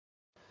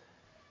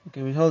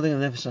Okay, we're holding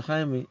on Nefesh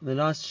Hachayim. The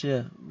last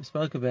year we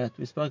spoke about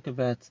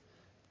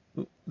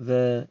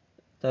the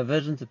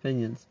divergent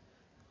opinions.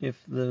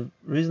 If the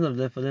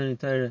reason for learning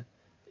Torah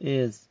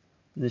is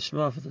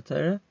nishma for the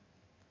Torah,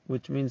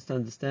 which means to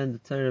understand the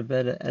Torah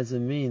better as a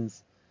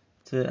means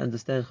to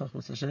understand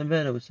Chachmas Hashem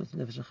better, which is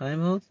what Nefesh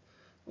Hachayim holds,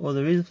 or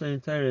the reason for learning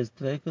Torah is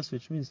dveikus,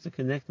 which means to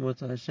connect more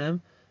to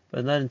Hashem,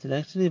 but not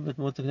intellectually, but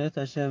more to connect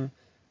to Hashem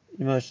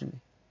emotionally.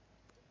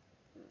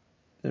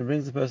 It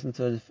brings the person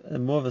to a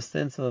more of a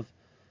sense of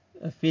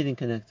feeling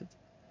connected.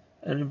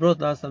 And we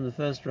brought last time the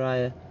first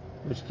raya,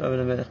 which he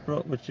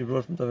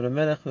brought from David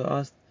HaMelech, who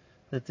asked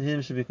that to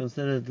him should be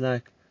considered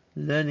like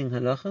learning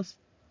halachas,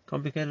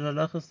 complicated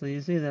halachas. So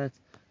you see that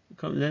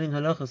learning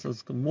halachas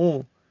is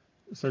more,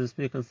 so to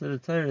speak,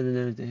 considered Torah than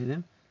learning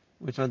Tehillim,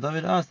 which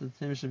David asked that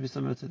to him should be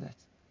similar to that.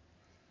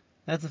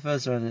 That's the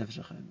first raya of Nefesh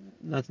Hachayim.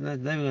 Now tonight,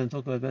 today we're going to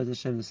talk about Bez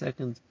Hashem the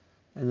second,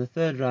 and the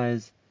third raya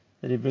is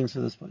that he brings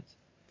to this point.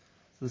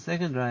 So the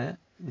second raya,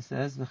 he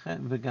says,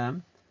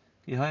 V'gam,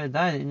 if a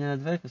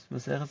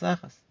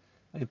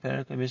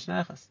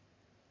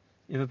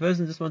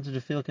person just wanted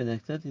to feel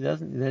connected,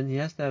 then he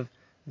has to have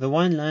the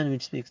one line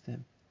which speaks to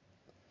him.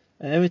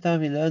 And every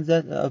time he learns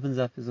that, it opens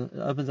up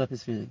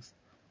his feelings.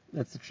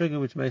 That's the trigger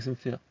which makes him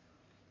feel.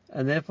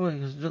 And therefore, all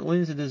he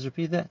needs to do is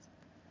repeat that.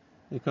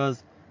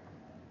 Because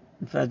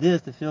if the idea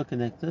is to feel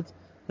connected,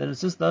 then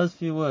it's just those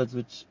few words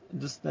which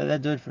just they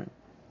do it for him.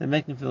 They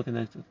make him feel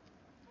connected.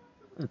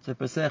 It's a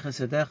perek, it's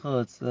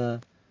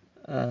the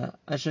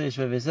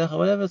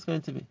whatever it's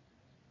going to be.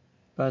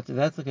 But if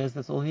that's the case,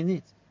 that's all he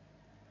needs.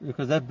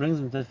 Because that brings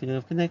him to a feeling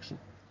of connection.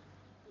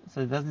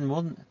 So he doesn't need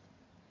more than that.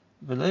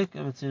 We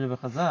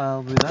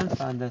don't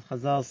find that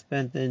Chazal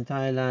spent their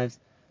entire lives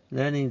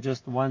learning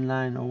just one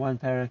line or one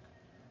perek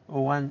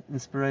or one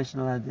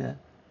inspirational idea.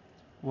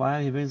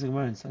 Why? He brings a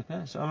Gemara in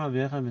Sukkah.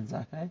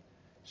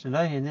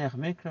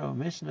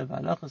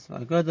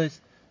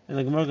 And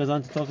the Gemara goes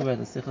on to talk about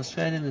the Sichas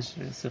Shvenim, the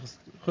Sichas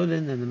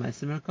Chulin, and the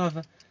Ma'asim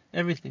Merkava,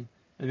 everything.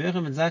 Rabbi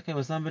Yochanan ben Zakkai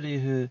was somebody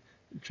who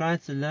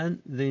tried to learn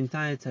the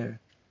entire Torah.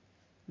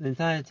 The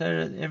entire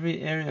Torah,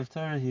 every area of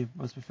Torah he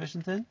was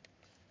proficient in.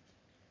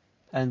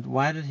 And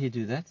why did he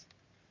do that?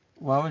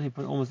 Why would he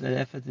put almost that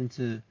effort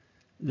into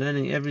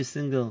learning every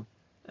single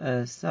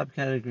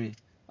subcategory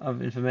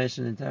of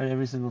information in Torah,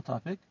 every single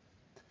topic?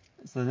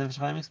 So the Nefesh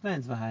Hachayim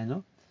explains,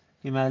 V'hainu,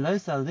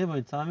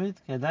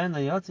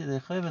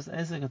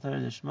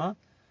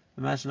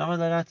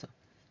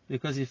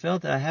 because he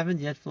felt that I haven't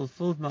yet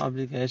fulfilled my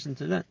obligation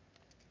to learn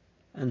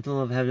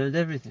until I have learned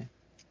everything,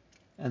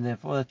 and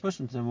therefore that pushed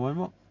him to more and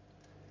more.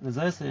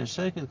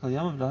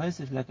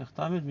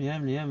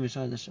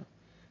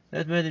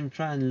 That made him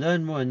try and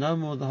learn more and know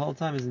more the whole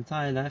time, his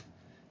entire life,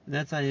 and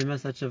that's how he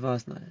missed such a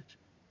vast knowledge.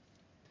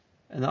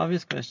 And the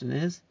obvious question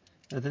is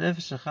that the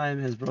Nefesh Hachayim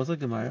has brought a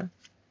Gemara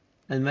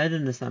and made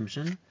an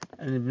assumption,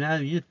 and now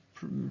you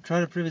try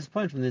to prove his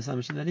point from the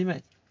assumption that he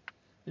made.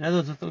 In other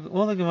words,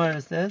 all the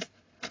Gemara says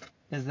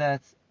is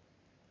that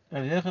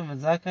Rabbi Yochanan ben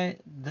Zakkai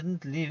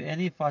didn't leave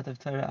any part of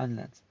Torah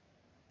unlearned.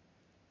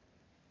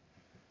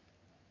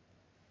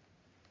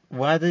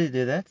 Why did he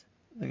do that?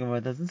 The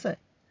Gemara doesn't say.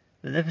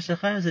 The Nefesh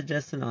Hachayim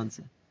suggests an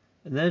answer,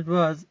 and that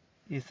was,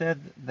 he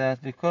said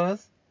that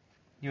because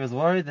he was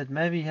worried that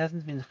maybe he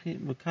hasn't been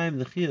mekayim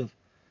the chiyuv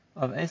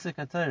of Esek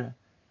HaTorah,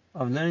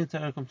 of learning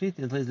Torah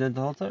completely until he's learned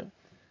the whole Torah.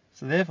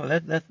 So therefore,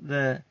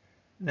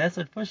 that's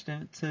what pushed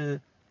him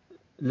to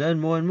learn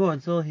more and more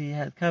until he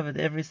had covered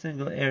every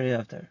single area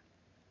of Torah.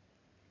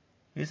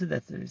 He said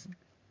that's the reason.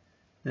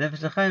 The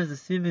Nefesh Hachayim is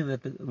assuming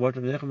that what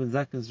Rabbi Yochanan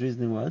ben Zakkai's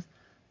reasoning was,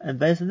 and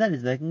based on that,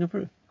 he's making a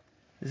proof.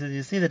 He says,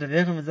 you see that Rabbi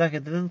Yochanan ben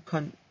Zakkai didn't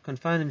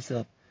confine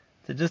himself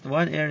to just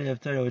one area of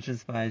Torah which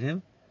inspired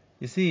him.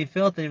 You see, he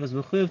felt that he was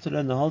mechuyev to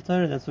learn the whole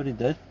Torah, and that's what he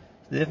did.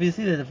 So therefore, you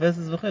see that the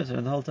person is mechuyev to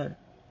learn the whole Torah.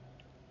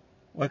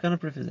 What kind of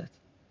proof is that?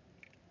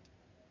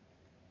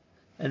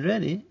 And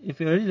really,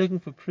 if you're really looking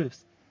for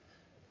proofs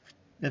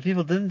that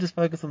people didn't just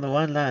focus on the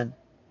one line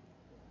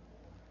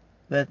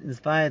that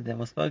inspired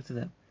them or spoke to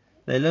them,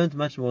 they learned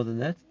much more than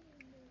that.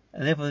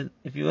 And therefore,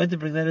 if you want to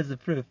bring that as a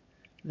proof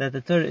that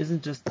the Torah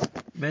isn't just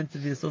meant to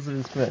be a source of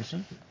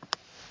inspiration,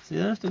 so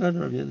you don't have to go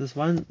to this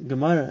one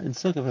Gemara in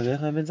Sukkah of Rabbi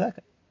Yochanan ben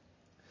Zakkai.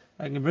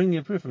 I can bring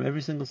you a proof from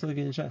every single Sukkah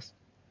in Shas.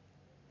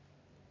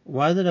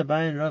 Why did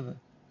Abai and Rava,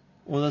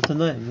 or the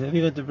Tanoim, whoever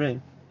you're going to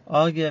bring,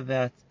 argue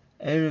about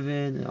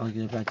Eruvin, and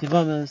argue about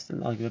Yivamis,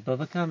 and argue about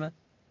Bava Kama?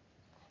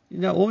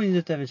 All we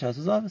need to have in Shas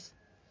was obvious.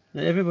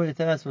 Let everybody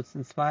tell us what's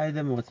inspired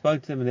them or what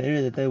spoke to them in the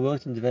area that they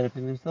worked in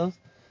developing themselves,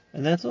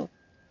 and that's all.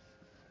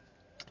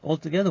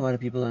 Altogether, why do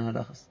people learn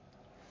halachas?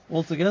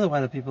 Altogether,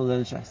 why do people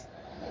learn Shas?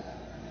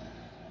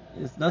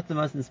 It's not the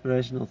most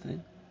inspirational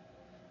thing.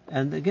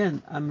 And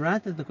again, I'm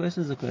right that the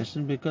question is a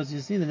question because you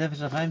see the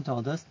Nefesh Hachayim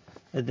told us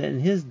that in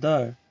his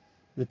dar,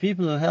 the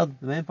people who held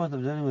the main part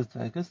of learning was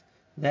focus,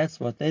 that's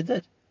what they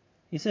did.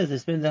 He says they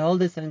spend their whole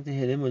day saying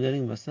Tehillim or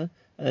learning Musa,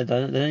 and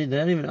they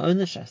don't even own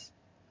the Shas.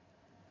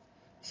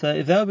 So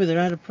if that would be the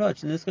right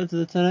approach, then let's go to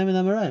the Tanoim and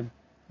Amoraim.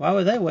 Why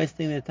were they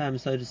wasting their time,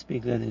 so to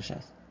speak, learning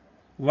Shas?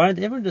 Why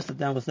did everyone just sit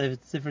down with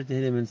Sefer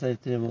Tehillim and say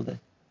Tehillim all day?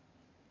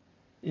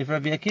 If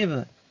Rabbi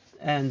Akiva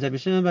and Rabbi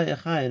Shimon Bar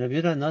Yochai and Rabbi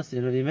Yehuda Nasi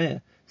and Rabbi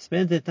Meir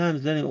spent their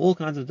times learning all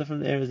kinds of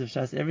different areas of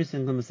Shas, every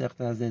single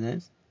Masechta has their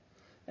names,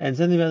 and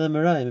something about the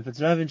Maraim, if it's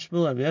Rav and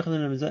Shmuel, Rabbi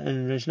Yochanan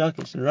and Reish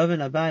Lakish, and Rav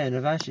and Abai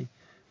and Rav Ashi,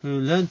 who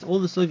learnt all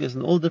the sugyas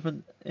in all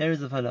different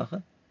areas of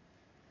halacha,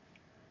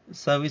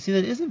 so we see that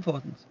it is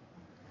important.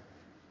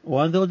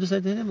 Why don't they all just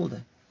say Tehillim all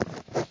day?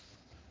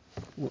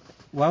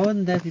 Why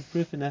wouldn't that be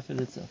proof enough in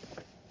itself?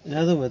 In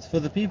other words,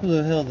 for the people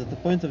who held that the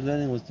point of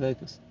learning was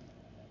dvekus,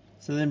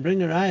 so then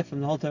bring a raya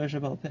from the whole Torah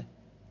Shabbal Peh.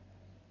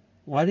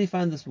 Why do you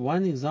find this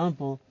one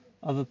example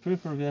of a proof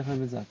from Rabbi Yochanan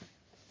ben Zakkai?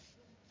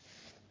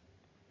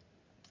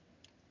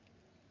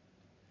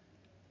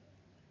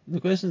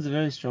 The question is a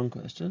very strong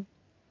question.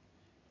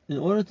 In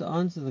order to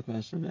answer the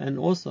question, and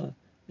also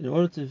in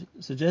order to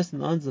suggest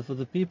an answer for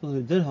the people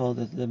who did hold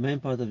that the main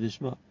part of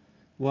Yishma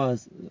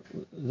was,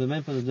 the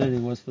main part of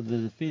learning was for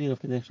the feeling of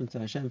connection to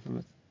Hashem from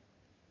it.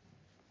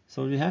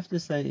 So what we have to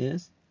say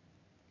is,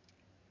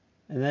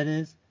 and that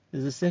is,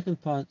 there's a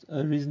second part,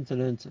 a reason to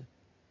learn to.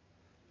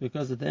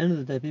 Because at the end of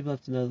the day, people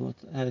have to know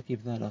how to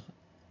keep the halacha.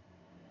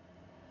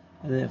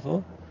 And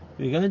therefore,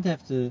 we're going to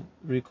have to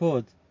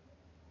record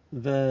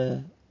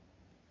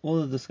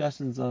all the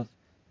discussions of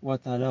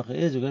what the halacha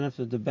is. We're going to have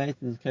to debate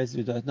in case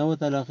we don't know what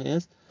the halacha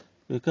is,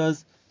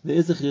 because there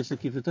is a chiyuv to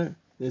keep the Torah.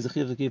 There is a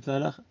chiyuv to keep the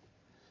halacha.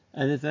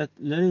 And if that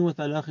learning what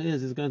the halacha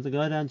is going to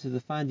go down to the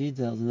fine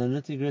details and the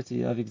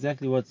nitty-gritty of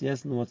exactly what's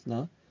yes and what's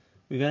no,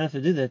 we're going to have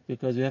to do that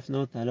because we have to know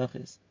what the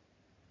halacha is.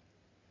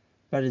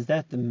 But is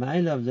that the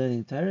ma'ila of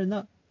learning Torah?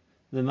 No.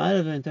 The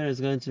ma'ila of learning Torah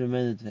is going to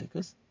remain the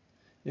dvekus.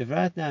 If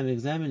right now I'm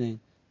examining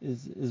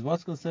is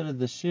what's considered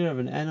the shear of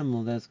an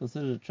animal that's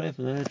considered a treif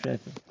and not a treif,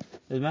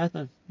 it might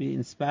not be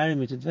inspiring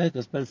me to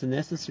dvekus, but it's a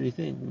necessary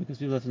thing because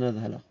people have to know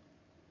the halach.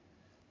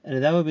 And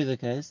if that would be the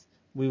case,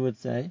 we would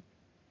say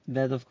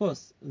that of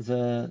course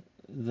the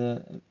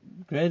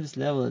greatest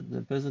level that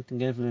the person can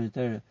gain from learning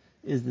Torah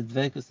is the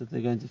dvekus that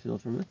they're going to feel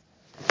from it,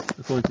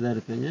 according to that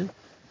opinion.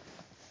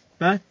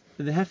 But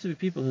there have to be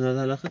people who know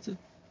the halacha too.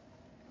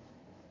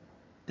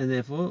 And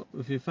therefore,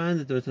 if you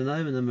find that there are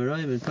Tanaim and the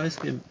Maraim and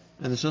Poskim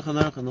and the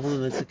Shulchan Aruch and all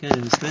the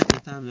Netzakenim who spend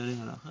their time learning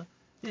halacha,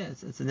 yeah,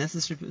 it's a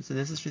necessary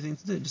thing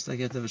to do. Just like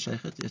you have to have a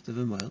sheichet, you have to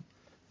have a moil,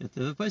 you have to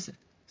have a posek.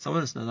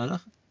 Someone has to know the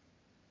halacha.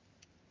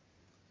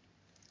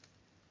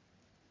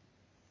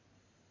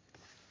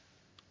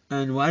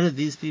 And why did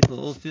these people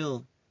all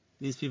feel?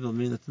 These people,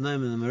 mean the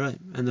Tanaim and the Maraim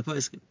and the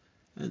Poskim,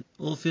 and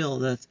all feel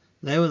that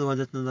they were the ones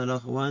that know the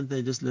halacha. Why didn't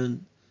they just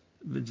learn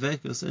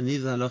Dvekus and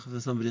leave the halacha for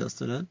somebody else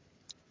to learn?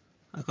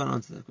 I can't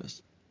answer that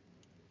question.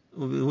 It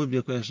would be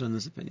a question on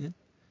this opinion.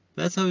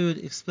 But that's how we would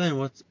explain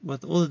what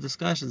all the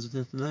discussions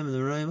between the Tanaim and the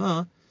Maraim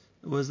are,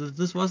 was that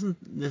this wasn't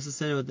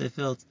necessarily what they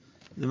felt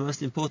the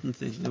most important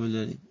thing they were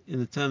learning in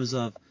the terms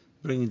of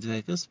bringing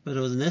Dvekus, but it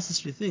was a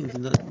necessary thing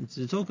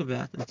to talk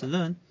about and to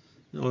learn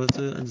in order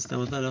to understand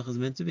what the halacha is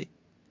meant to be.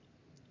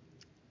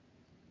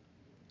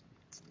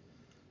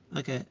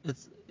 Okay,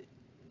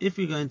 if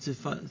you're going to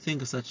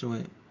think of such a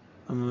way,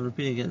 I'm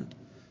repeating again,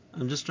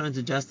 I'm just trying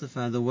to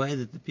justify the way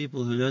that the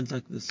people who learned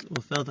like this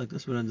or felt like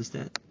this would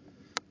understand.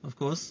 Of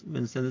course, we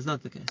understand it's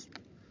not the case.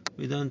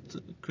 We don't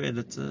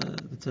credit the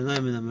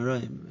Tanaim and the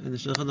Maraim and the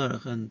Shulchan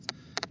Aruch and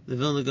the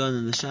Vilna Gaon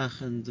and the Shach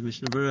and the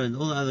Mishnah Berurah and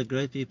all the other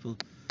great people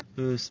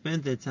who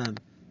spent their time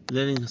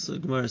learning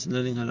Gemaras and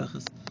learning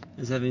halachas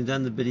as having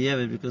done the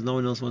b'diavad because no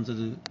one else wanted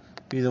to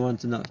be the one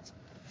to know it.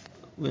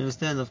 We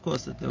understand, of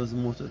course, that there was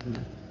more to it than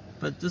that.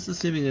 But just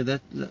assuming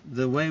that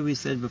the way we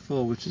said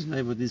before, which is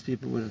maybe what these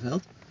people would have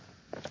held,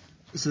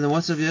 so then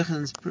what's the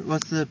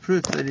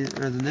proof that the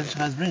Nefesh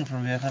Hachayim is bringing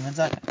from Rabbi Yochanan ben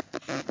Zakkai?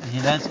 And he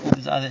learns all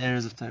these other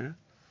areas of Torah.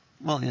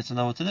 Well, he has to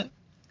know what to do.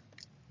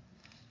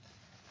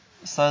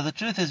 So the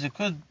truth is we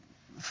could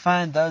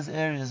find those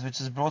areas which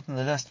is brought in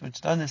the list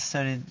which don't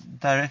necessarily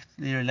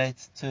directly relate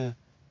to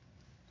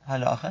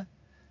halacha,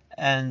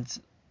 and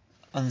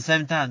on the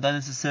same time don't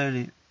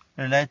necessarily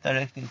relate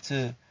directly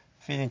to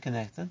feeling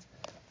connected.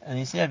 And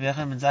you see Rabbi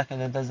Yochanan ben Zakkai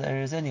learned those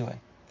areas anyway.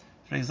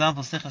 For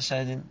example, Sichas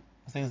Shadim,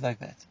 things like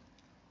that.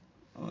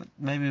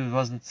 Maybe it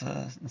wasn't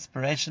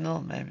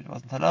inspirational, maybe it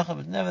wasn't halacha,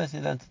 but nevertheless he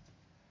learned it.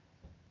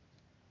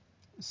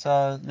 So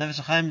Nefesh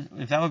Hachayim,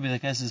 if that would be the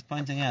case, is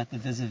pointing out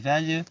that there's a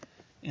value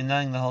in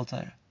knowing the whole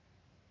Torah.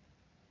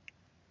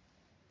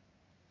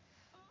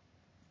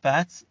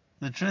 But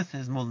the truth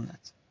is more than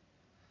that.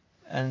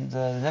 And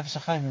the Nefesh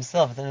Hachayim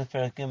himself, at the end of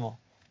perek Gimel,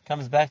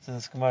 comes back to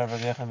this Gemara of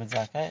Rabbi Yochanan ben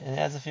Zakkai, and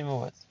he adds a few more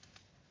words.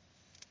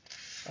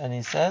 And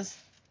he says,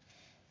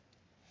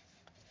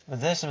 that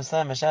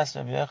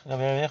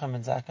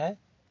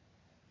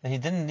he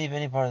didn't leave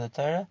any part of the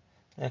Torah.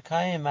 And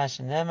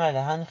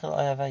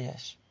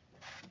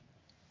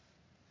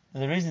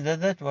the reason he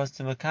did that was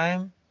to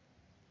Mekayim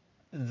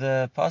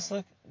the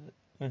pasuk,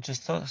 which is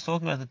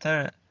talking about the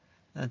Torah.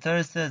 And the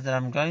Torah says that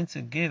I'm going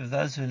to give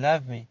those who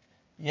love me,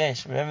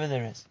 yesh, wherever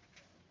there is.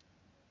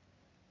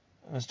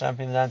 I'm just trying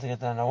people down to get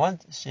down. I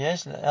want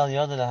sheyesh el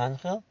yoda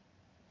lahanchil,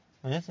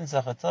 v'nitin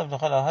sachatov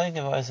l'chol hahoyge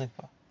v'oisik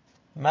pa.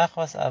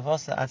 Machos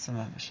avosa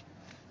atzamamish.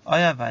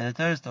 Oyavai, the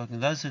Torah is talking.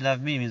 Those who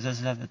love me means those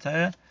who love the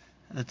Torah.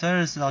 And the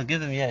Torah says, I'll give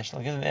them yesh.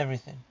 I'll give them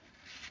everything.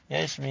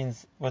 Yesh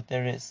means what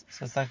there is.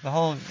 So it's like the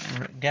whole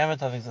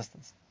gamut of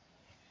existence.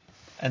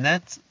 And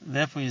that,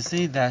 therefore, you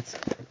see that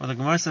what the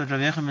Gemara said of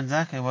Rabbi Yochanan ben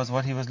Zakkai was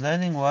what he was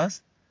learning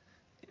was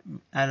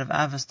out of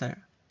Avos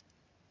Torah.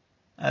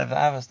 Out of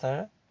Avos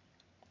Torah.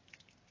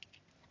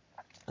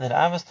 And that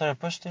Avos Torah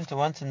pushed him to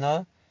want to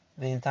know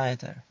the entire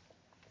Torah.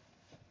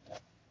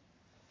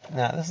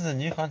 Now, this is a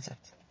new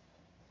concept.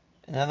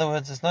 In other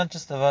words, it's not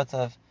just about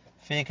of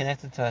feeling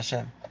connected to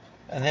Hashem,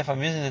 and therefore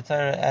I'm using the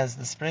Torah as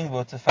the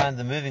springboard to find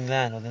the moving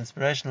land or the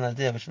inspirational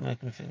idea which will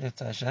make me feel connected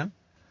to Hashem.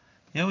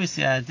 Here we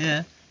see the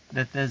idea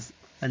that there's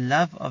a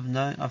love of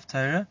knowing of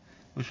Torah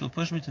which will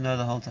push me to know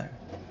the whole Torah.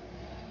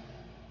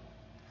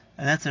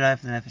 And that's the right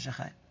for the Nefesh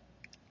Hachayim.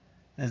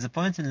 There's a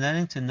point in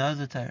learning to know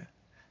the Torah.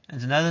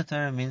 And to know the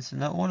Torah means to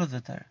know all of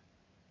the Torah.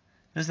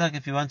 Just like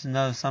if you want to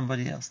know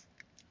somebody else.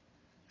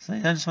 So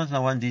you don't just want to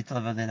know one detail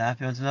about their life,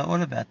 you want to know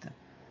all about them.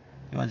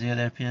 You want to hear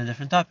their opinion on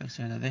different topics,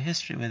 you know their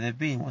history, where they've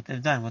been, what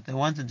they've done, what they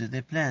want to do,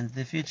 their plans,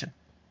 their future.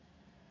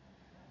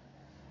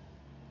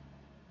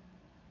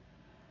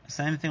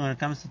 Same thing when it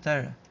comes to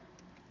Torah.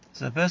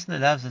 So the person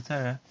that loves the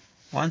Torah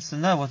wants to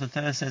know what the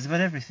Torah says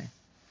about everything.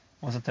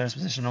 What's the Torah's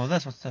position on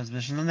this? What's the Torah's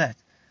position on that?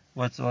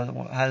 How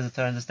does the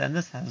Torah understand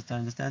this? How does the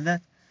Torah understand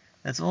that?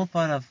 That's all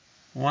part of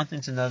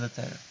wanting to know the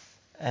Torah.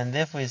 And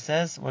therefore he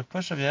says, what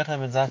pushed Rabbi Yochanan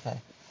ben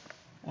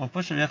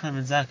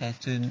Zakkai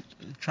to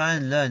try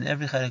and learn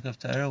every perek of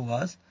Torah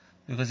was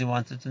because he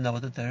wanted to know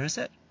what the Torah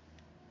said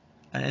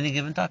on any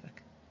given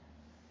topic.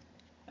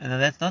 And now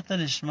that's not the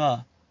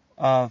lishma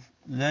of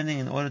learning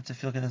in order to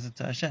feel connected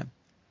to Hashem.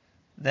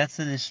 That's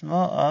the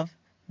lishma of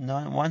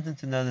wanting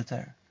to know the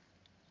Torah.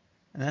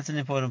 And that's an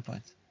important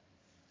point.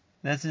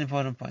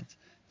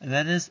 And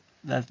that is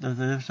that the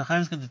Nefesh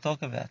Hachayim is going to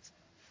talk about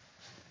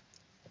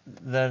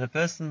that a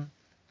person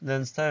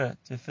learns Torah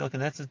to feel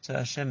connected to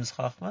Hashem's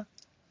Chachma.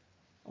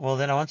 Well,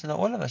 then I want to know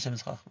all of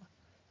Hashem's Chachma.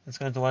 It's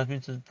going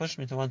to push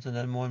me to want to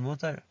learn more and more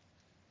Torah.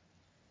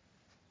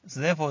 So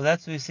therefore,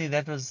 that's what we see.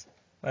 That was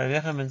by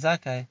Rabbi Yochanan ben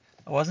Zakkai.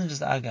 It wasn't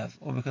just agav,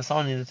 or because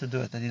someone needed to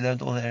do it, that he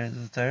learned all the areas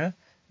of the Torah.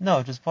 No,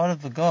 it was part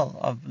of the goal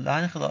of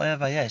la'anich la'oyav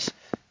hayesh,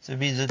 to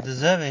be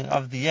deserving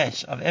of the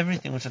yesh, of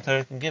everything which the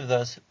Torah can give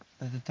those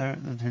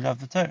who love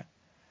the Torah,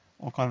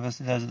 or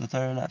conversely those that the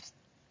Torah loves.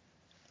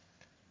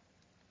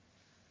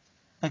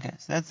 Okay,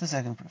 so that's the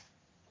second proof.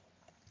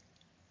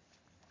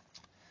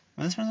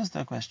 But this brings us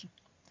to a question,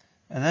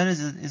 and that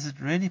is it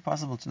really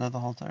possible to know the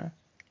whole Torah?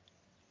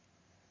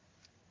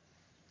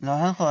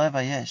 That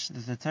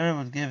the Torah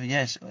would give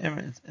yesh,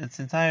 its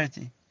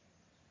entirety,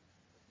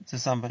 to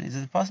somebody. Is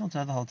it possible to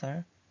know the whole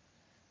Torah?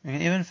 We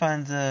can even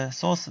find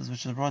sources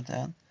which are brought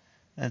down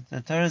that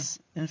the Torah is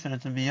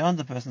infinite and beyond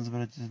the person's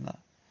ability to know.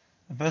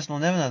 A person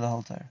will never know the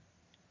whole Torah.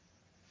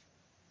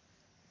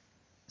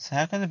 So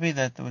how can it be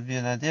that there would be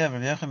an idea of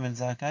Rabbi Yochanan ben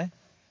Zakkai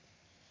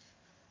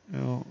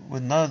who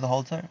would know the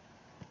whole Torah?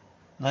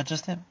 Not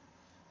just him.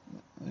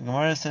 The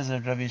Gemara says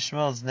that Rabbi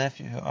Shmuel's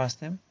nephew who asked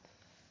him,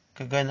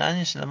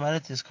 someone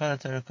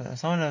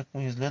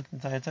who's learned the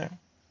entire Torah.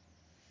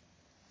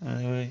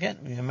 And again,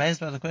 we're amazed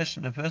by the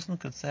question. A person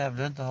could say, I've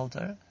learned the whole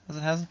Torah.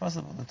 How is it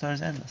possible? The Torah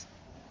is endless.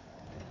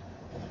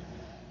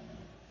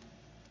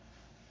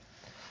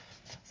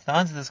 So to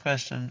answer this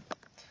question,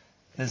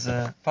 there's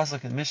a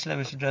pasuk in Mishle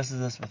which addresses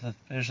this with the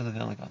Perush of the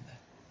Vilna Gaon there.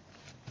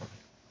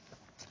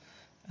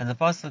 And the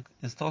pasuk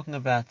is talking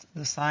about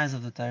the size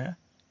of the Torah.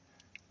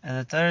 And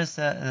the Torah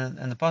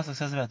and the pasuk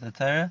says about the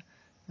Torah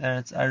that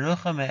it's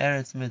arucha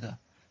me'eretz midah.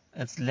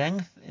 Its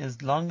length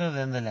is longer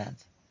than the land,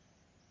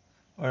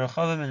 or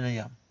rechava min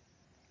hayam,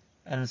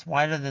 and it's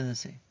wider than the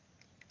sea.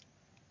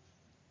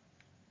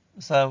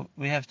 So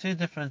we have two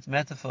different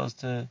metaphors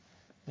to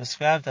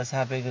describe that's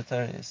how big the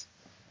Torah is.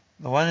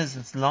 The one is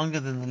it's longer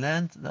than the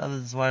land, the other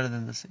is wider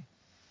than the sea.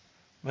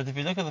 But if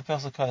you look at the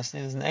pasuk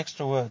closely, there's an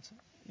extra word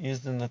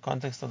used in the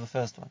context of the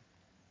first one.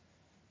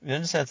 We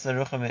don't just say it's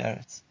arucha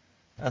me'eretz.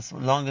 That's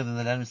longer than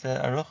the land. We say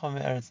arucha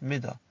me'eretz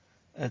midah.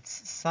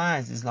 Its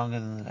size is longer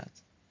than the land.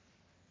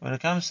 When it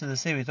comes to the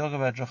sea, we talk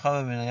about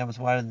rechava min hayam, it's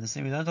wider than the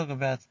sea. We don't talk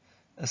about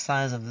the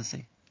size of the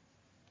sea.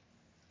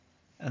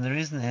 And the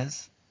reason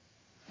is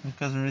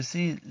because when we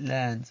see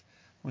land,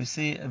 we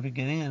see a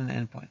beginning and an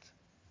end point.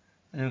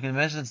 And we can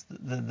measure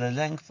the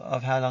length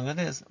of how long it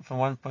is from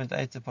one point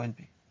A to point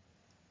B.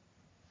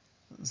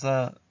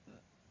 So,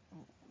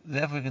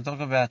 therefore we can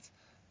talk about,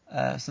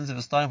 since of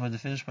a starting point to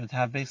finish point,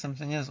 how big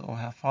something is, or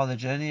how far the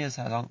journey is,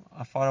 how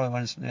far away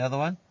one is from the other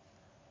one,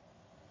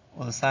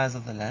 or the size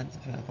of the land,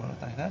 if you want to call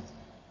it like that.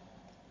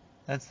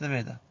 That's the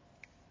Midah.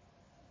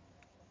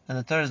 And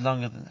the Torah is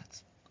longer than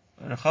that.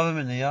 Rechava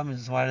min hayam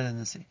is wider than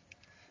the sea.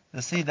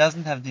 The sea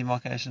doesn't have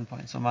demarcation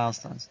points or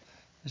milestones.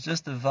 It's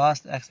just a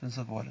vast expanse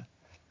of water.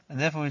 And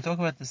therefore when we talk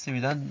about the sea,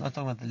 we're not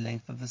talking about the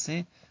length of the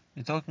sea,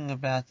 we're talking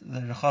about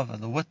the rechava,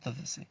 the width of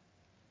the sea.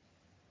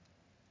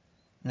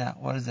 Now,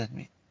 what does that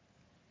mean?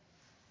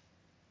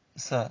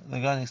 So, the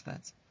Gaon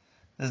explains.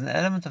 There's an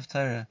element of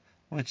Torah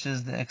which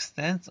is the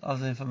extent of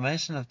the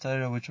information of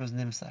Torah which was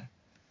nimsar.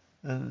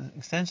 The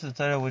extent of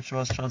the Torah which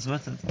was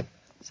transmitted,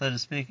 so to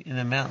speak, in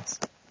amounts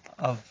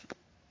of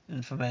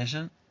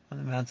information, in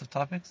amounts of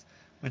topics,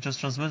 which was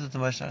transmitted to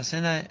Moshe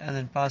Sinai and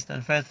then passed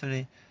down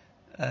faithfully,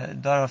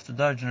 dar after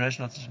dar,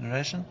 generation after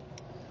generation.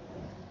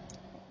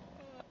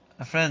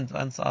 A friend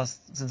once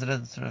asked, since it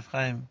is to Rav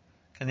Chaim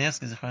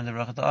Kanievsky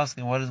to ask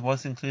him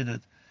what's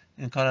included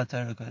in Kol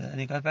Torah, and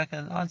he got back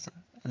an answer,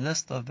 a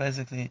list of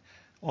basically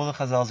all the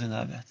Chazals we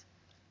know about,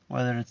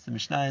 whether it's the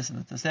Mishnayos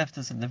and the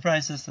Toseftos and the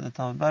Braisos and the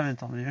Talmud Bavli and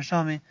Talmud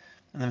Yerushalmi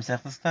and the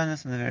Masechtas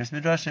Ktanos and the various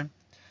Midrashim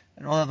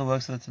and all other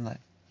works of the Tanakh.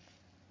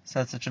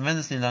 So it's a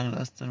tremendously long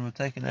list, and would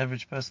take an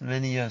average person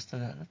many years to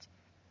learn it.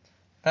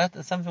 But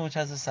it's something which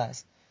has a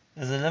size.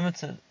 There's a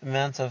limited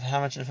amount of how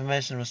much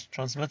information was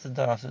transmitted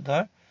door after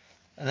door,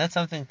 and that's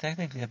something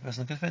technically a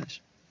person could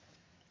finish.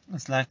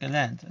 It's like a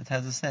land. It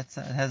has a set,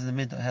 it has a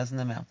middle, it has an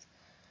amount.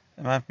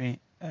 It might be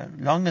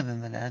longer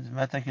than the land. It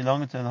might take you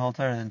longer to learn the whole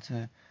Torah than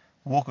to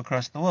walk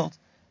across the world.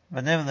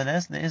 But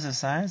nevertheless, there is a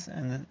size,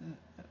 and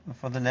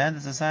for the land,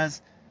 there's a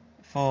size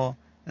for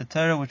the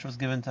Torah which was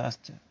given to us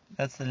too.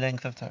 That's the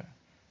length of Torah,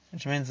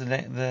 which means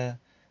the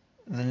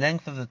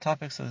length of the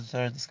topics that the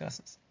Torah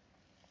discusses.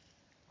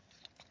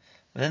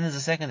 But then there's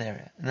a second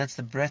area, and that's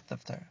the breadth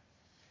of Torah,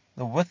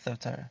 the width of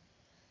Torah.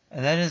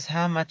 And that is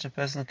how much a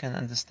person can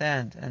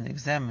understand and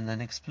examine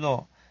and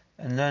explore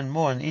and learn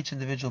more in each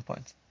individual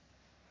point.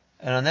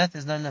 And on that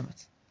there's no limit.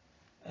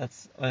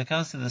 When it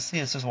comes to the sea,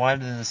 it's just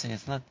wider than the sea.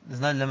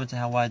 There's no limit to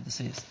how wide the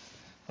sea is.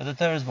 But the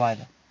Torah is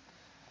wider.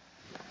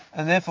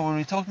 And therefore, when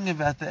we're talking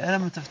about the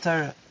element of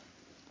Torah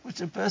which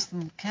a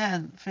person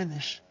can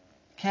finish,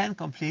 can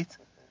complete,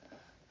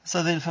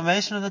 so the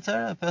information of the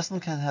Torah, a person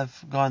can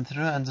have gone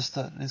through,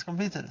 understood, and he's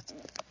completed it.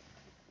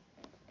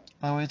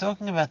 When we're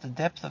talking about the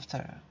depth of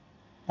Torah,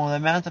 or the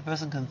amount a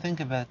person can think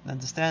about and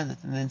understand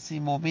it, and then see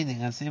more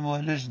meaning and see more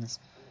allusions,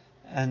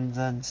 and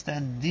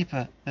understand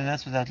deeper, then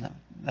that's without limit.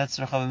 That's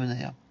Rechav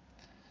Minayam.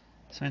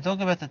 So when we talk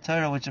about the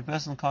Torah which a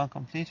person can't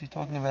complete, we're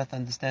talking about the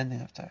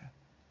understanding of Torah.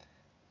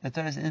 The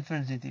Torah is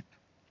infinitely deep.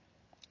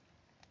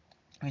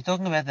 We're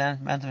talking about the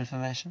amount of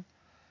information.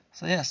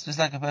 So yes, just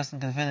like a person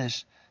can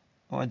finish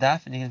or a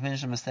daf, and he can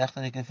finish a Masechta,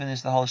 and he can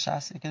finish the whole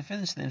Shas, he can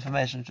finish the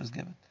information which was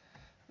given.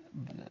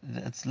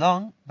 It's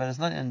long, but it's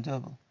not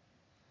undoable.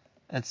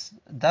 It's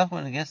daf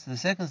when it gets to the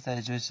second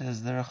stage, which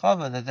is the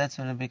Rechava, that's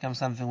when it becomes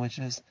something which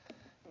is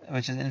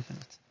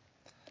infinite.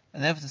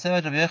 And therefore to say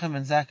about Rabbi Yochanan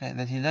ben Zakkai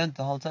that he learned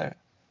the whole Torah,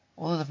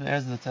 all the different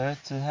areas of the Torah,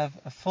 to have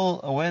a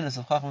full awareness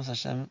of Chachmas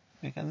Hashem,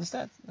 we can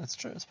understand. That's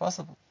true, it's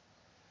possible.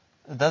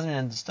 It doesn't mean he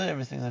understood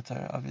everything in the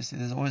Torah. Obviously,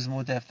 there's always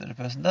more depth that a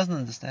person doesn't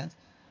understand.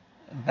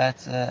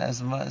 But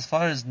as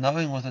far as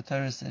knowing what the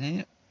Torah said, he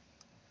knew.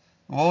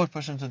 What would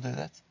push him to do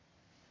that?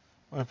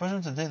 What would push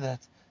him to do that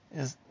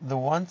is the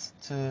want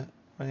to,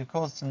 what he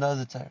calls, to know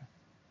the Torah.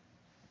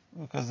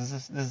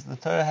 Because the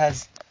Torah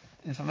has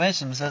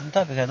information on a certain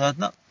topic I don't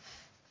know.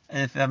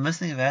 And if I'm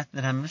missing that,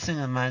 then I'm missing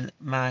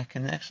my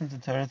connection to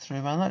Torah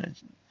through my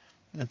knowledge.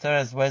 The Torah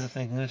has ways of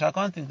thinking which I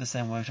can't think the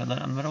same way, which I'm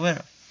not aware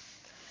of.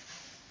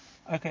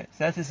 Okay,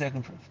 so that's the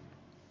second proof.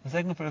 The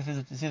second proof is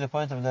that you see the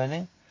point of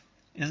learning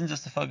isn't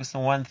just to focus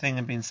on one thing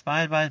and be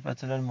inspired by it, but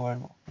to learn more and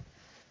more.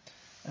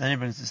 And then he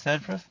brings this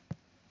third proof,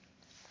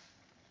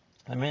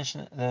 the Midrash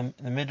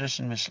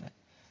and Mishlei.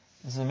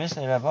 This is the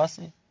Mishlei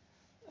Rabasi.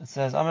 It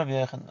says, Amar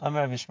B'Yechan,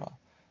 Amar B'Shma,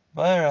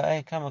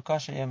 Ba'ira'ei kama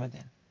kasha yom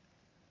hadin.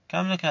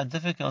 Come look how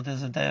difficult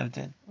is the day of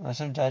din, when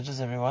Hashem judges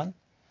everyone.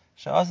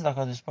 She'asad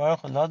HaKadosh Baruch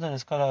Hu l'adon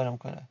es kol ha'olam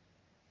kuleh.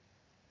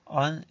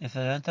 On if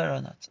they learn Torah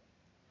or not.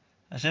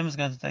 Hashem is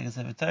going to take a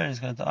Sefer Torah and he's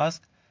going to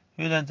ask,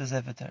 who learned the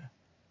Sefer Torah?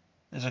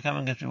 They shall come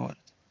and get rewarded.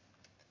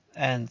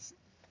 And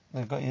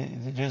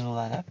the Jews will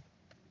line up.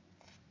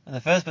 And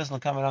the first person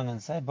will come along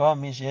and say, Ba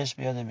mi sheyesh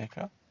b'yodei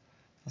mikra.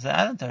 He'll say,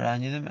 I learned Torah, I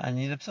knew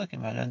the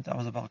Psukim, I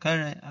was a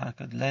Balkore, I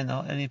could learn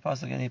any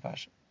pasuk, any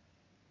parsha.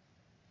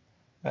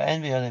 But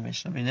en b'yodei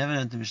Mishnah, we never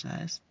learned the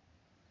Mishnayos.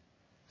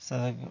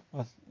 So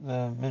what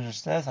the Midrash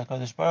says,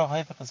 HaKadosh Baruch Hu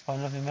haifech es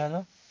panav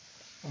mimelo,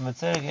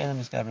 u'metzereh ge'enim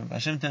miskabrim.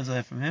 Hashem turns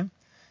away from him,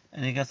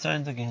 and he gets thrown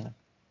into Gehenna.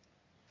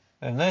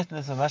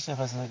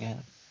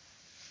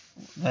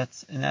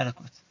 That's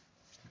inadequate.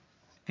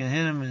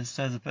 Gehenna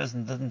says the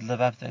person doesn't live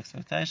up to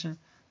expectation.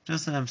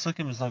 Just an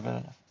Psukim is not good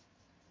enough.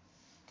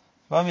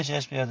 He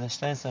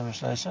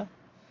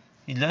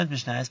learned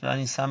Mishnayos, but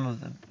only some of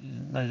them. He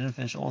didn't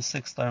finish all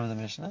 6 Torah of the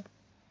Mishnah.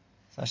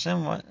 So Hashem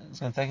is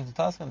going to take him to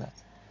task on that.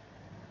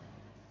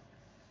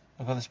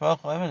 Why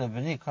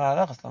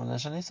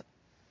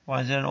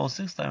did you learn all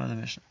 6 Torah of the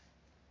Mishnah?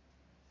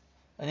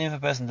 And even if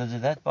a person does do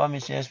that,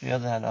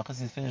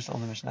 he's finished all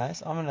the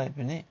Mishnayos. Why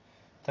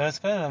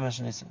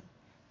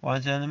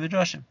don't you learn the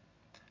Midrashim?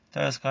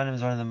 Torah's Kohanim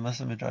is one of the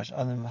Muslim Midrash,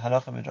 on the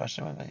Halacha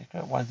Midrashim.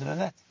 Why don't you learn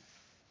that?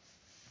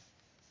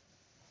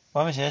 The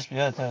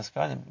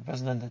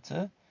person learned that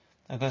too.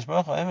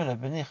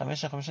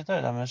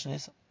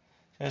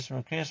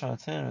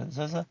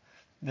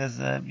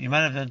 You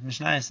might have learned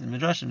Mishnayos and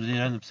Midrashim, but you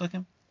learn the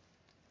Psukim.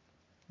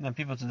 Now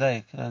people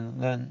today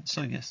can learn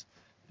Sugyas,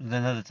 they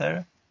know the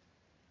Torah.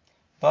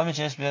 Someone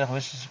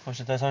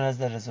has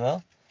that as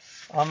well.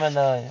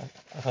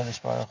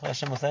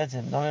 Hashem will say to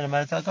him,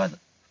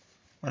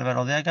 what about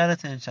all the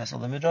Agadah in Shas, all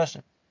the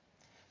Midrashim?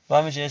 What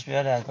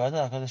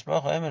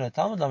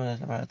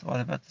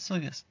about the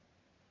Sugyas?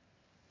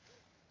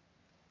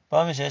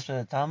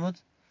 Talmud,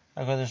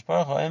 HaKadosh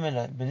Baruch Hu Omer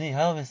B'ni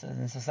Helvis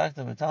and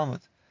Sasakta with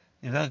Talmud.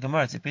 You learn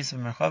Gemara, it's a piece of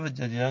Merchavet,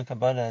 you learn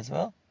Kabbalah as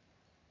well.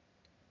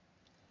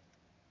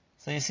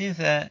 So you see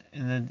there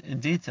in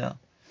detail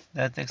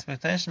that the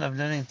expectation of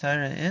learning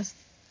Torah is,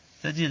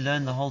 did you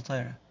learn the whole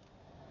Torah?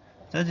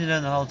 Did you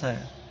learn the whole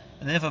Torah?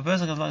 And if a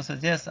person comes along and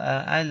says, yes,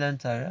 I learned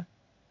Torah,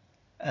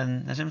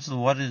 and Hashem says,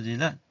 what did you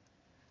learn?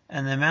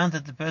 And the amount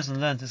that the person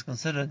learned is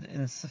considered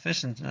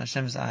insufficient in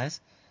Hashem's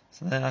eyes,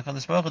 so then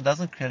HaKadosh Baruch Hu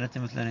doesn't credit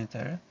him with learning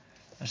Torah.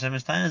 Hashem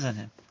is tainas on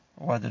him.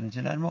 Why didn't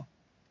you learn more?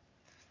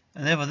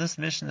 And therefore this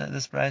Mishnah,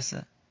 this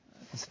Brisa,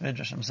 this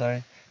Midrash, is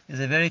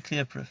a very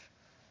clear proof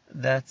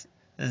that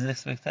there's an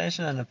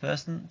expectation on a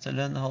person to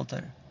learn the whole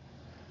Torah.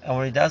 And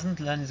when he doesn't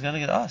learn, he's going to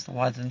get asked,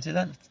 why didn't you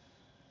learn it?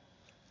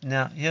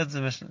 Now, here's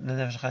the Mishnah, the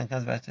Nefesh Hachayim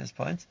comes back to his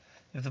point.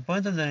 If the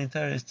point of learning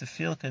Torah is to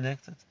feel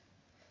connected,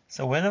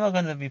 so when am I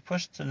going to be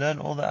pushed to learn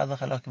all the other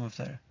halakim of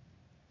Torah?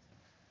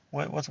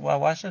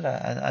 Why should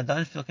I? I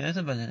don't feel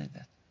connected by learning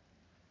that.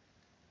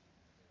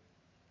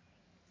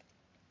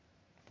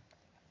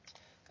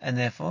 And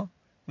therefore,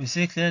 we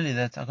see clearly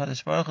that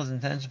HaKadosh Baruch Hu's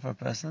intention for a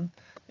person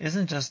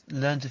isn't just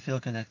learn to feel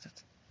connected.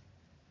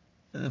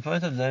 The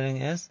point of learning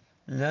is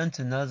learn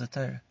to know the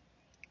Torah.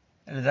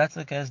 And if that's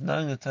the case,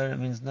 knowing the Torah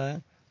means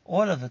knowing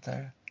all of the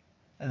Torah.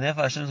 And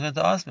therefore Hashem is going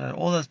to ask me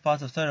all those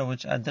parts of Torah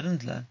which I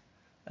didn't learn.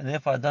 And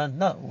therefore I don't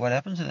know. What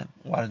happened to them?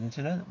 Why didn't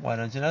you learn them? Why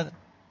don't you know them?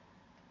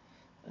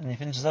 And he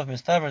finishes off,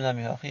 it's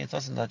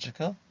also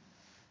logical.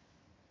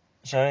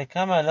 There's so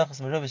many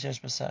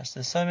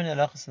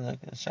halachas in the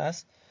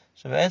Shas.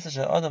 When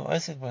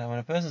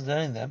a person is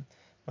learning them,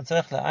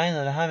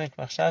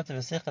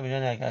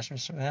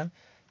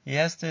 he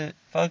has to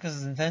focus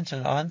his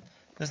intention on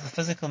just the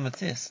physical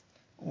matis,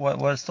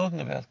 what it's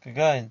talking about.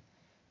 Kagain,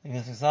 he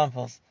gives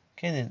examples.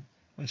 Kinin,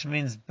 which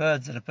means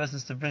birds that a person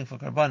is to bring for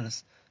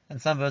karbanis,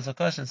 and some birds are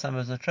kosher and some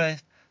birds are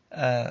treif,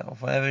 or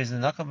for whatever reason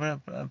not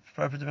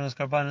appropriate to bring as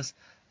karbanis.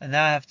 And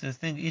now I have to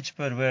think each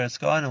bird where it's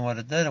gone and what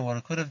it did and what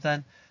it could have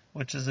done,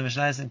 which is the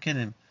Mishnayos and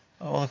Kinim,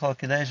 all the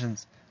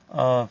calculations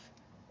of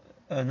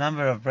a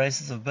number of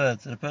braces of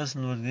birds that a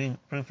person would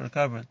bring for a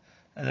carbon,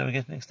 and they would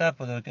get mixed up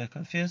or they would get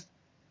confused.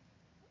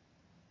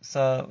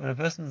 So when a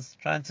person is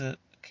trying to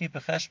keep a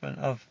cheshbon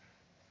of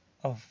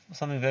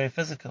something very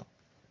physical,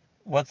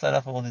 what's the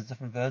halacha of all these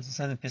different birds? It's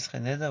only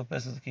Pischei Neder, a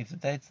person to keep the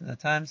dates and the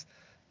times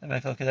and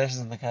make calculations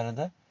in the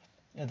calendar.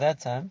 At that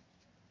time,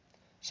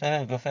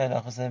 Shemem Gofei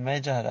halachas, they're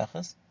major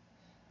halachas.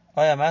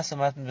 Oya Masu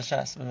Matan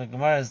B'Shas, when the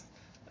Gemara is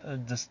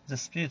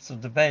disputes or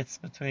debates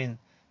between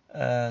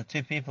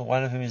two people,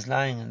 one of whom is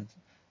lying and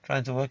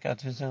trying to work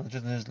out who's telling the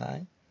truth and who's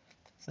lying.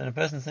 So then a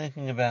person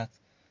thinking about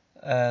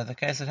the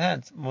case at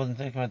hand more than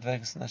thinking about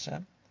Vegas and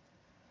Hashem.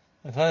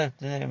 The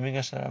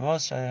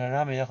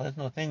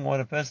thing what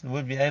a person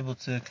would be able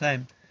to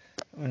claim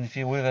if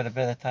he would have had a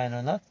better time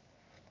or not.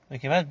 When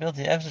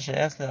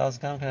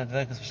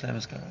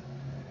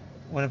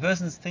a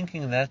person is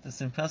thinking that,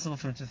 it's impossible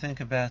for him to think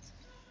about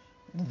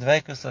the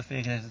dveikus of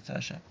being connected to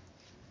Hashem.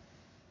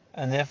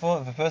 And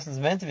therefore, if a person is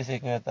meant to be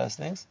thinking about those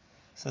things,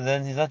 so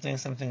then he's not doing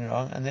something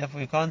wrong, and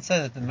therefore you can't say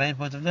that the main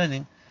point of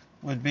learning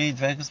would be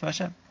dveikus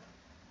b'Hashem.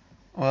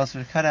 Or else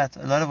we cut out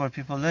a lot of what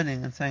people are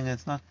learning and saying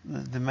it's not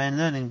the main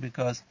learning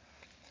because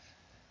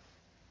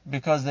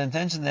the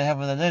intention they have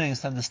when they're learning is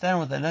to understand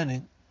what they're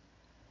learning,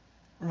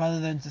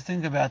 rather than to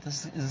think about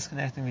this, is this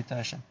connecting me to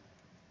Hashem?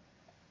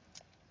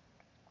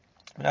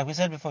 But like we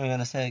said before, we're going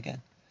to say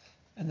again,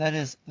 and that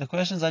is, the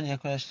questions on your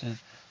question,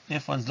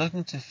 if one's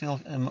looking to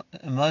feel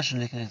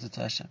emotionally connected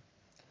to Hashem,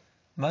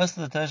 most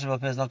of the Torah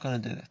Shabbat is not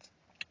going to do that.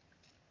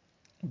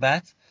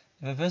 But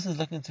if a person is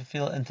looking to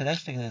feel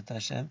intellectually connected to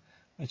Hashem,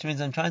 which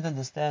means I'm trying to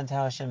understand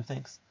how Hashem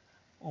thinks,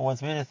 or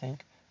wants me to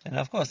think, then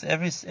of course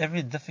every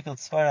difficult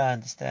svara I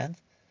understand,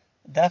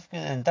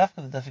 and dafka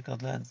the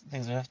difficult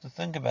things we have to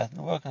think about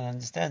and work on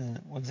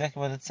understanding exactly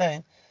what it's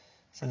saying.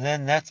 So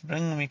then that's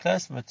bringing me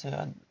closer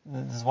to,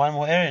 there's one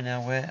more area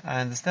now where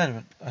I understand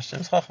what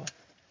Hashem's chachma.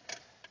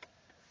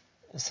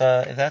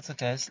 So if that's the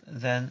case,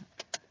 then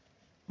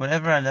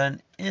whatever I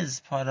learn is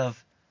part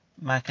of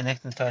my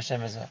connecting to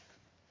Hashem as well.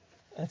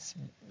 It's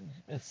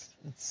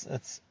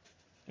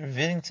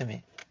revealing to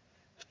me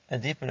a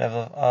deeper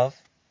level of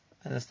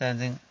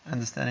understanding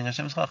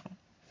Hashem's chachma.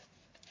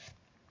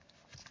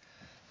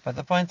 But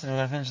the point, and we're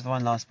going to finish with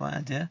one last point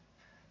idea,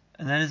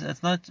 and that is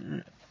it's not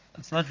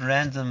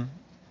random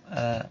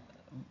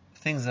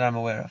things that I'm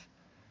aware of.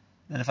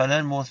 Then if I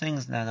learn more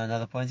things, now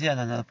another point here,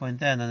 another point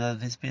there, another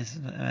piece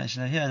of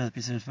information here, another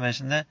piece of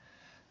information there,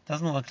 it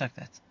doesn't work like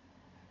that.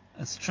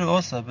 It's true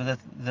also, but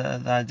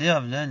that the idea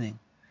of learning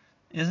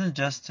isn't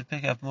just to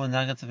pick up more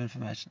nuggets of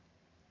information.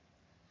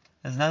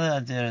 There's another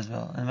idea as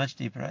well, a much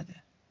deeper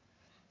idea.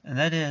 And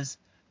that is,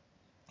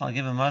 I'll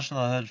give a mashal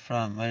I heard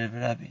from my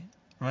Rabbi.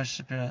 Moshe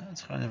Shapiro,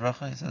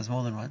 he says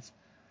more than once.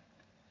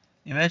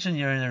 Imagine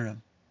you're in a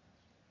room,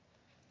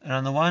 and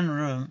on the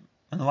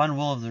one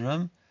wall of the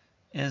room,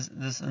 is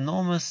this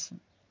enormous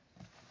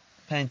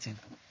painting,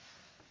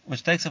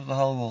 which takes up the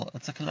whole wall.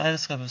 It's a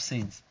kaleidoscope of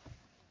scenes.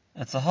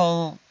 It's a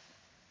whole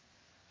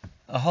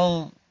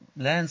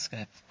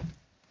landscape,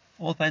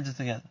 all painted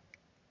together.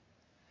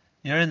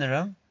 You're in the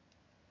room,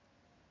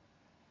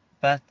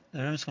 but the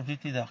room is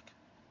completely dark.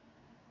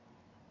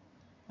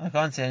 I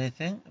can't see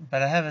anything,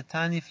 but I have a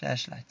tiny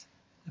flashlight,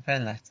 a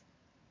pen light.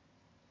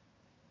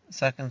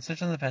 So I can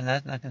switch on the pen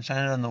light and I can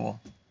shine it on the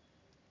wall.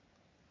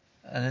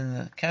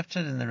 And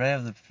captured in the ray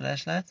of the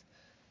flashlight,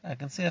 I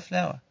can see a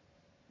flower.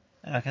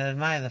 And I can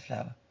admire the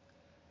flower.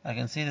 I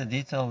can see the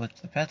detail which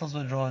the petals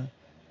were drawn,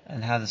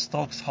 and how the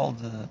stalks hold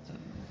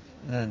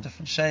the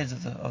different shades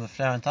of the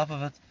flower on top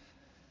of it,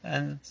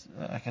 and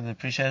I can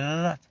appreciate it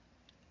a lot.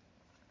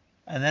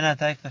 And then I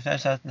take the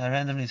flashlight and I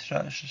randomly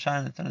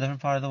shine it on a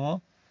different part of the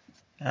wall,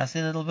 and I see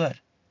a little bird.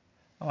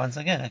 And once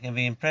again, I can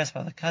be impressed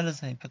by the colours,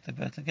 how you put the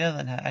bird together,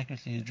 and how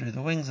accurately you drew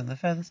the wings and the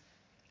feathers.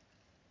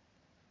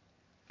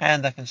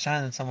 And I can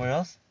shine it somewhere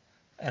else,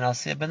 and I'll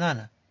see a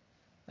banana.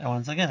 And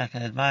once again, I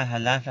can admire how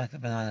lifelike the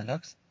banana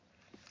looks.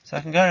 So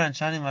I can go around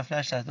shining my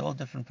flashlight at all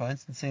different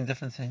points and seeing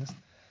different things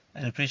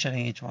and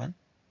appreciating each one.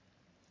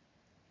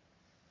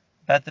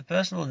 But the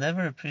person will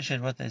never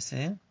appreciate what they're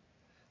seeing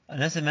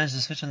unless they manage to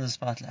switch on the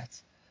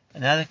spotlights.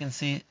 And now they can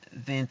see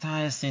the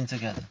entire scene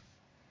together,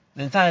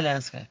 the entire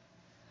landscape.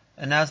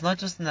 And now it's not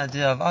just an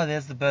idea of, oh,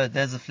 there's the bird,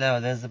 there's the flower,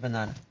 there's the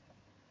banana.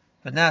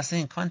 But now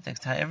seeing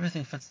context, how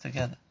everything fits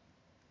together.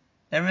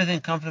 Everything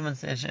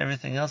complements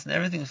everything else, and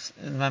everything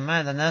in my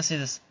mind, I now see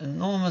this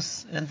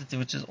enormous entity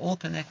which is all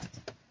connected.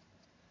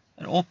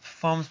 It all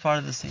forms part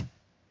of the scene.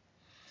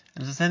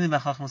 And it's the same thing by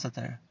Chachmas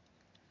Torah.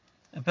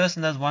 A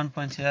person does one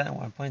point here and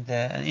one point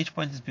there, and each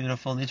point is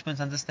beautiful, and each point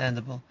is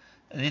understandable,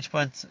 and each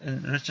point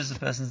enriches a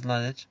person's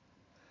knowledge.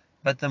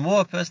 But the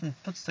more a person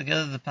puts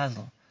together the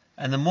puzzle,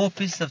 and the more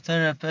pieces of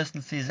Torah a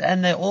person sees,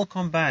 and they all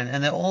combine,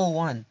 and they're all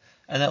one,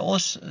 and they all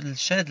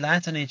shed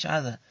light on each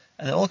other,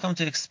 and they all come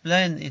to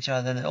explain each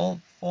other, and they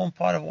all form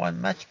part of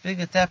one much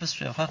bigger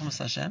tapestry of Chachmas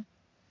Hashem,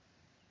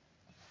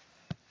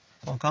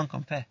 one can't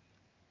compare.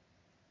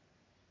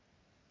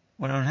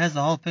 When one has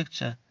the whole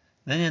picture,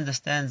 then he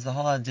understands the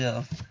whole idea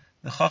of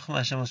the Chachma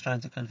Hashem was trying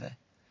to convey.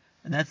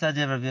 And that's the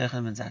idea of Rabbi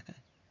Yochanan ben Zakkai.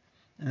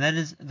 And that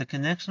is the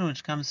connection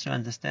which comes through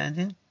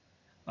understanding.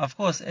 Of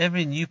course,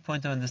 every new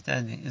point of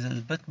understanding is a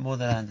bit more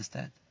than I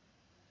understand.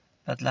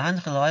 But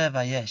lahan chalaya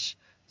vayesh,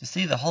 to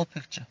see the whole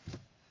picture,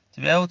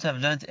 to be able to have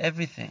learned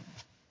everything,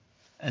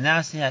 and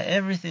now see how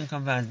everything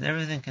combines and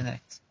everything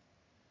connects.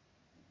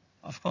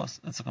 Of course,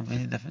 it's a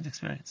completely different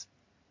experience.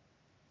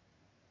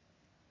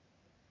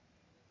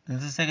 And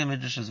this is the second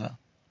midrash as well.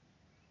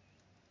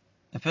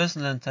 A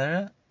person learns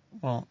Torah,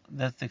 well,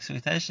 that's the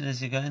expectation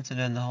is you're going to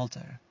learn the whole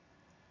Torah.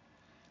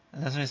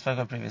 And that's what we spoke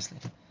about previously.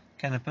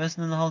 Can a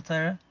person learn the whole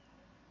Torah?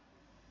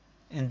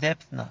 In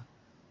depth, no.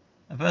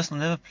 A person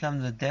will never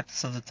plumb the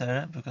depths of the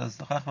Torah because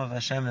the Chachma of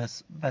Hashem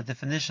is, by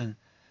definition,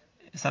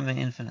 is something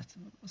infinite,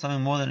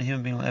 something more than a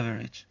human being will ever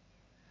reach.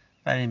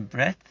 But in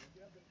breadth,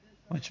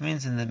 which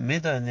means in the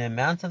middle and the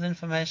amount of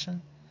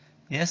information,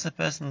 yes, a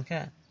person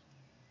can.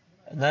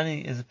 And not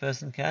only is a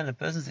person can, a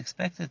person is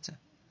expected to.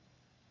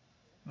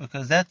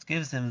 Because that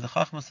gives him the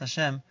Chachmas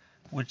Hashem,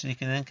 which he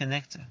can then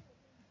connect to.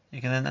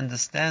 He can then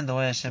understand the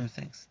way Hashem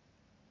thinks.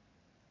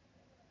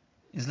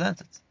 He's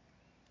learnt it.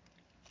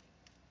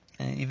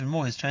 And even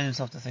more, he's trained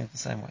himself to think the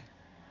same way.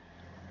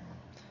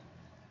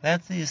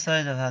 That's the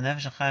side of how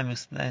Nefesh Hachayim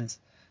explains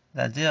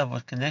the idea of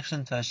what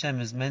connection to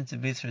Hashem is meant to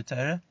be through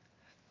Torah,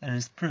 and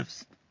his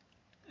proofs.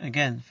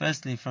 Again,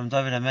 firstly from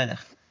David HaMelech,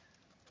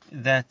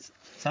 that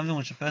something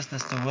which a person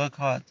has to work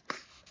hard,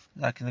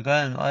 like in the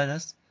Golan and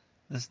Oilus,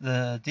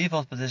 the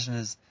default position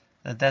is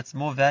that that's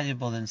more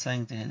valuable than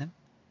saying to him.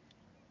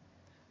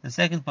 The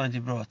second point he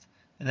brought,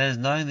 and that is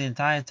knowing the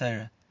entire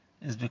Torah,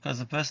 is because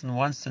a person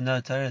wants to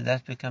know Torah,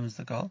 that becomes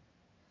the goal.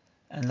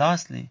 And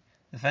lastly,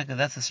 the fact that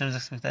that's Hashem's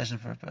expectation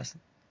for a person.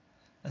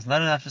 It's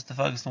not enough just to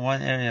focus on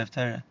one area of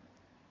Torah,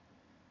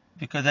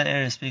 because that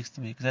area speaks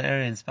to me, because that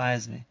area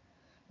inspires me,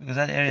 because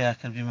that area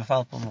can be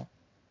mafalpal more.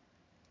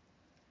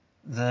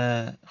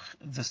 The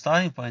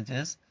starting point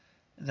is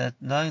that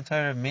knowing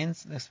Torah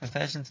means the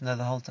expectation to know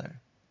the whole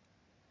Torah.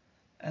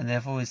 And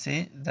therefore we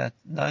see that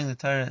knowing the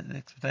Torah, the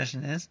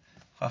expectation is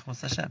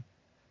Chachmas Hashem.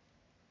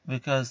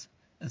 Because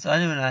it's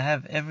only when I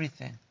have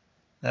everything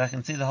that I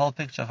can see the whole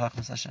picture of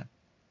Chachmas Hashem.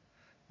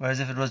 Whereas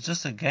if it was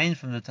just a gain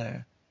from the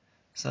Torah,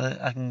 so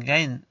I can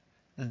gain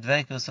the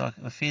dveikus, or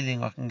a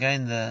feeling, or I can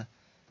gain the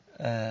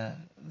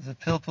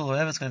pilpul,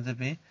 whatever it's going to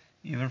be,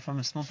 even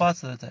from small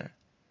parts of the Torah.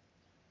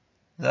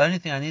 The only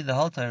thing I need the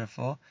whole Torah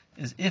for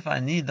is if I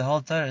need the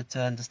whole Torah to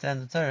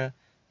understand the Torah,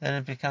 then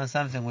it becomes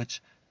something which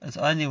it's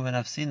only when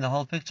I've seen the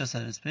whole picture,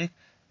 so to speak,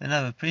 then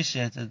I've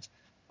appreciated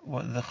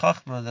what the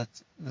chachma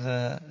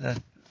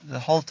that the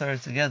whole Torah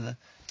together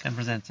can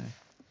present to me.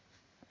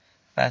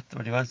 But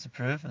what he wants to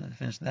prove, and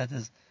finish that,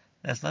 is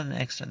that's not an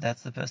extra,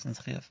 that's the person's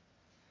chiyuv.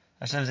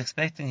 Hashem is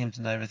expecting him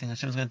to know everything.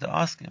 Hashem is going to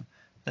ask him,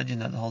 did you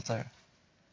know the whole Torah?